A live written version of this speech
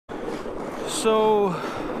So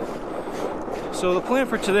the plan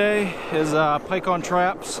for today is pike on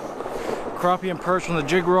traps, crappie and perch on the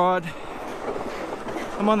jig rod.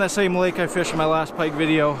 I'm on that same lake I fished in my last pike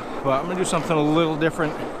video, but I'm gonna do something a little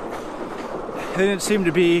different. They didn't seem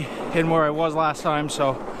to be in where I was last time,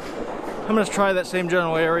 so I'm gonna try that same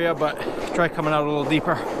general area, but try coming out a little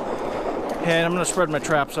deeper. And I'm gonna spread my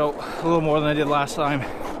traps out a little more than I did last time,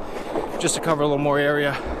 just to cover a little more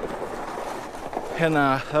area. And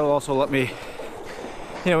that'll also let me,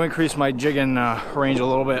 increase my jigging range a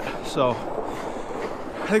little bit. So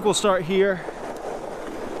I think we'll start here.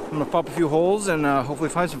 I'm gonna pop a few holes and hopefully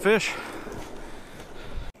find some fish.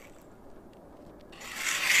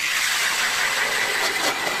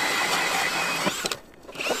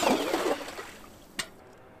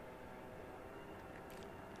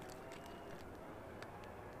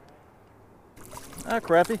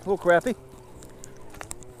 Crappie, little crappie.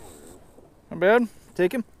 Not bad.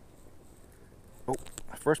 Take him. Oh,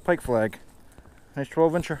 first pike flag. Nice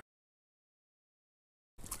 12-incher.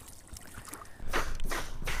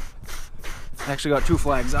 Actually got two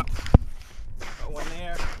flags up. Got one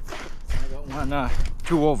there. And I got one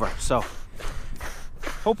two over. So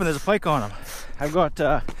hoping there's a pike on them. I've got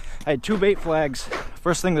I had two bait flags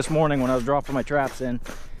first thing this morning when I was dropping my traps in,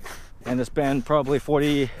 and it's been probably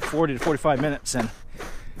 40 to 45 minutes and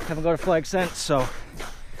haven't got a flag since, so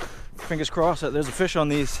fingers crossed that there's a fish on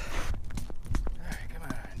these. All right, come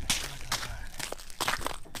on.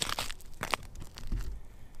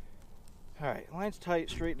 All right, line's tight,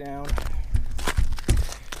 straight down.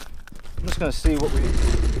 I'm just gonna see what we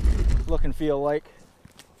look and feel like.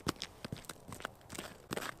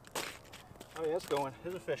 Oh yeah, it's going.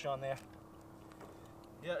 There's a fish on there.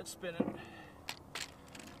 Yeah, it's spinning.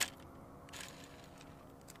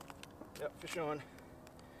 Yep, fish on.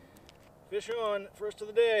 Fish on, first of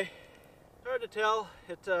the day. Hard to tell,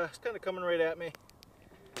 it's kind of coming right at me.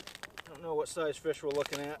 I don't know what size fish we're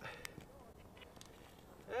looking at.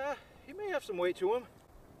 He may have some weight to him.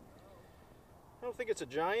 I don't think it's a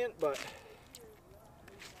giant, but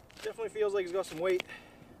definitely feels like he's got some weight.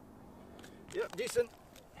 Yep, decent.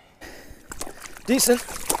 Decent.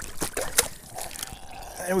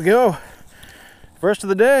 There we go. First of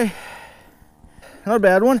the day. Not a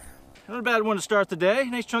bad one. Not a bad one to start the day.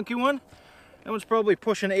 Nice chunky one. That one's probably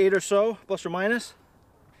pushing 8 or so, plus or minus.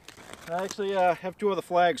 I actually have two other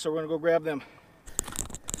flags, so we're gonna go grab them.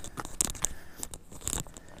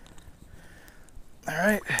 All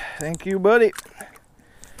right, thank you, buddy.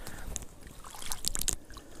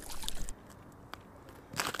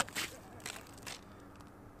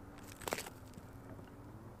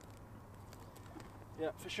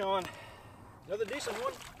 Yeah, fish on. Another decent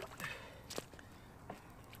one.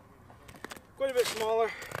 Quite a bit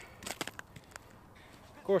smaller.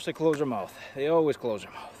 Of course they close their mouth. They always close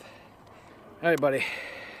their mouth. All right, buddy.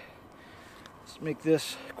 Let's make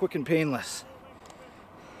this quick and painless.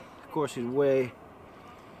 Of course he's way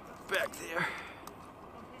back there.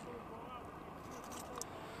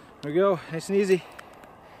 There we go, nice and easy.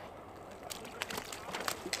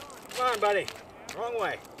 Come on, buddy. Wrong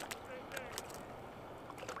way.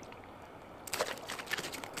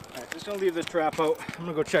 All right, just gonna leave the trap out. I'm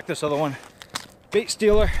gonna go check this other one. Bait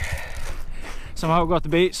stealer. Somehow got the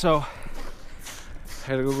bait, so I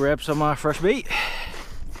gotta go grab some fresh bait.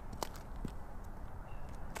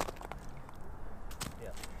 Yeah,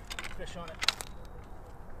 fish on it.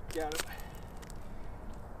 Got it.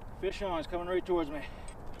 Fish on, it's coming right towards me.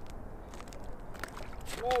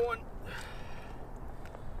 Small one.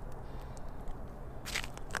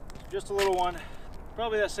 Just a little one.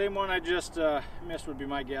 Probably that same one I just missed would be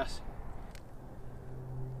my guess.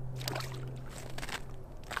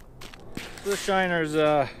 So this shiner's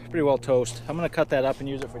pretty well toast. I'm gonna cut that up and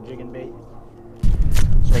use it for jigging bait.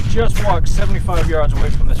 So I just walked 75 yards away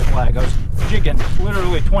from this flag. I was jigging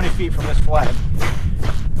literally 20 feet from this flag.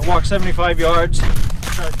 I walked 75 yards,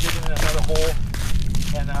 started jigging in another hole,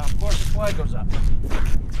 and of course the flag goes up.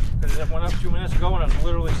 Because it went up 2 minutes ago and I was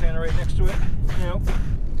literally standing right next to it. Nope.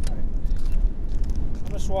 I'm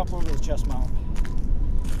gonna swap over to the chest mount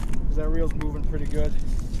because that reel's moving pretty good,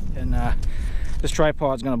 and this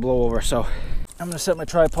tripod's gonna blow over, so I'm gonna set my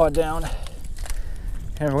tripod down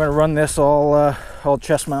and we're gonna run this all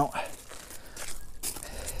chest mount.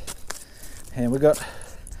 And we got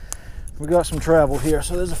some travel here,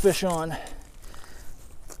 so there's a fish on.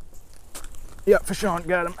 Yep, fish on,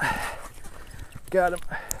 got him. Got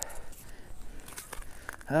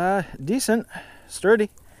him. Decent, sturdy.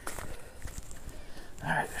 All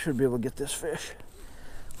right, I should be able to get this fish.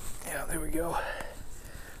 Yeah, there we go.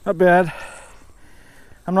 Not bad.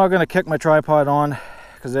 I'm not gonna kick my tripod on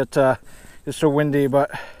because it's so windy,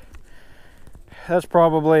 but That's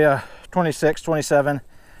probably a 26, 27,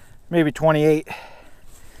 maybe 28.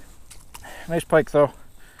 Nice pike though.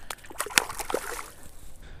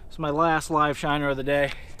 It's my last live shiner of the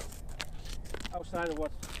day, outside of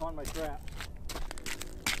what's on my trap.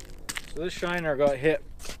 So this shiner got hit,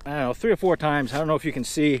 I don't know, 3 or 4 times. I don't know if you can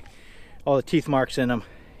see all the teeth marks in him.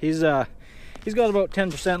 He's got about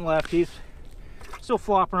 10% left. He's still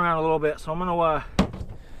flopping around a little bit, so I'm gonna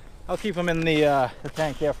I'll keep him in the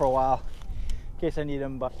tank there for a while in case I need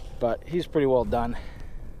him, but he's pretty well done.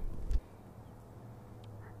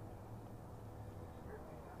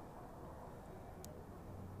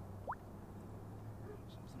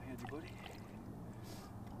 Something handy, buddy.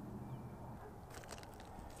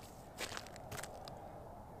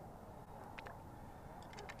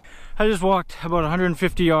 I just walked about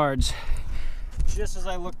 150 yards. Just as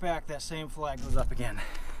I look back, that same flag goes up again.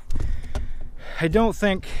 I don't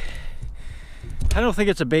think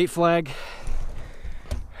it's a bait flag.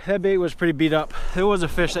 That bait was pretty beat up. There was a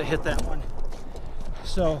fish that hit that one.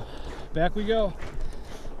 So back we go.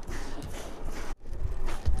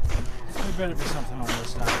 There better be something on this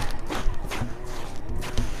side.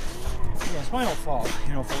 Yeah, it's my own fault,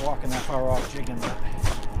 you know, for walking that far off jigging that.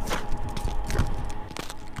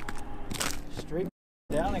 Straight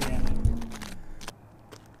down again.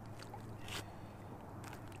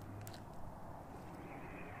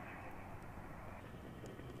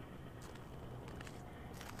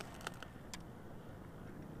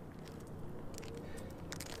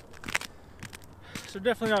 So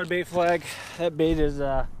definitely not a bait flag. That bait is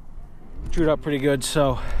chewed up pretty good,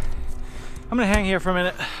 so I'm gonna hang here for a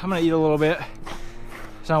minute. I'm gonna eat a little bit,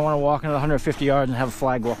 so I don't want to walk another 150 yards and have a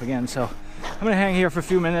flag go up again. So I'm gonna hang here for a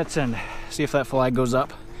few minutes and see if that flag goes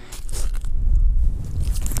up.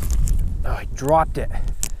 Oh, I dropped it.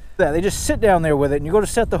 They just sit down there with it, and you go to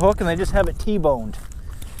set the hook and they just have it T-boned.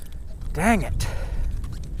 Dang it.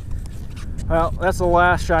 Well, that's the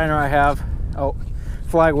last shiner I have. Oh,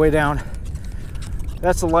 flag way down.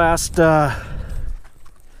 That's the last. I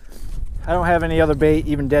don't have any other bait,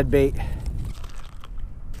 even dead bait.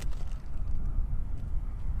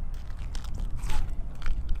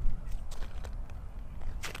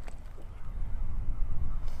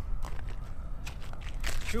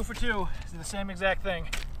 Two for two. It's the same exact thing.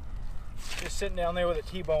 Just sitting down there with it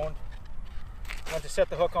T-boned. Went to set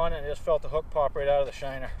the hook on it and just felt the hook pop right out of the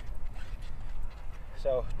shiner.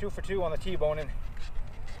 So 2 for 2 on the T-boning.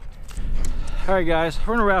 Alright guys,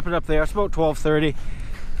 we're gonna wrap it up there. It's about 12:30.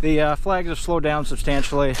 The flags have slowed down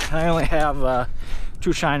substantially. I only have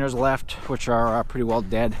 2 shiners left, which are pretty well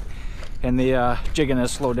dead. And the jigging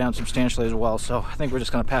has slowed down substantially as well. So I think we're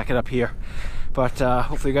just gonna pack it up here. But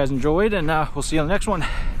hopefully you guys enjoyed, and we'll see you on the next one.